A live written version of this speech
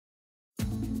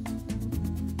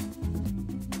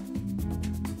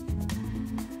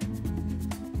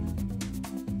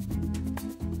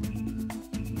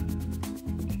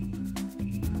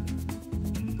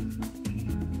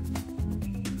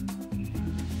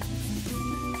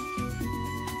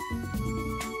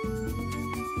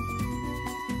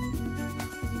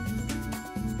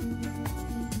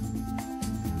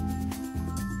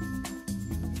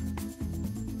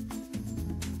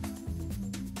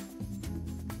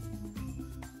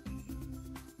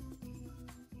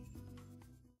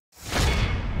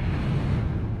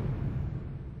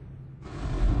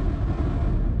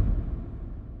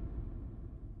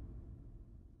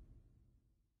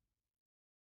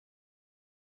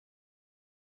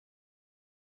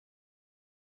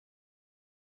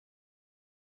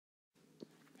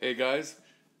Hey guys,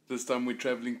 this time we're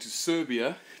traveling to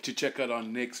Serbia to check out our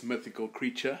next mythical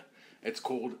creature. It's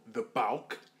called the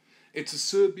Bauk. It's a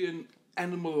Serbian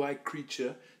animal-like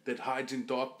creature that hides in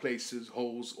dark places,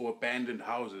 holes, or abandoned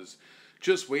houses,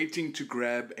 just waiting to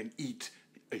grab and eat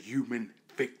a human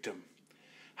victim.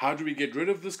 How do we get rid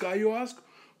of this guy, you ask?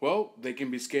 Well, they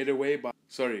can be scared away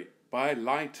by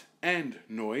light and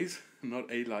noise. Not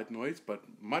a light noise, but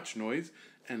much noise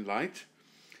and light.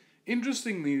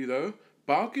 Interestingly though,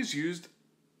 Bauk is used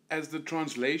as the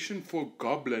translation for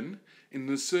goblin in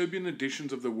the Serbian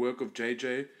editions of the work of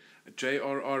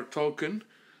J.R.R. Tolkien,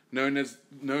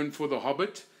 known for The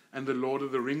Hobbit and the Lord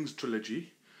of the Rings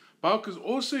trilogy. Bauk is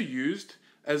also used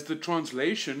as the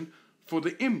translation for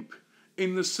the imp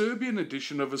in the Serbian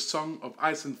edition of A Song of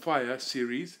Ice and Fire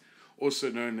series, also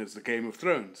known as the Game of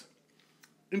Thrones.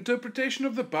 Interpretation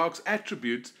of the Bauk's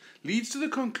attributes leads to the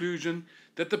conclusion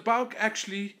that the Bauk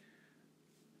actually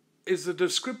is a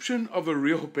description of a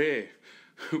real bear,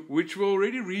 which were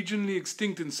already regionally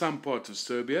extinct in some parts of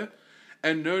Serbia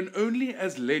and known only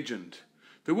as legend.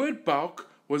 The word Bauk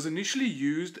was initially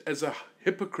used as a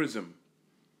hypocrism.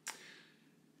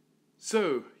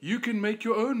 So, you can make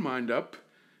your own mind up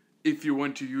if you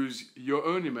want to use your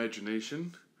own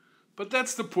imagination, but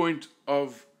that's the point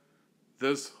of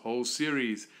this whole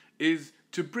series, is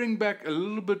to bring back a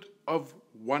little bit of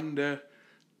wonder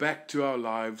back to our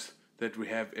lives that we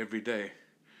have every day.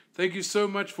 Thank you so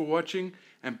much for watching,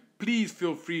 and please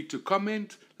feel free to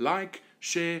comment, like,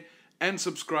 share, and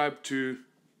subscribe to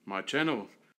my channel.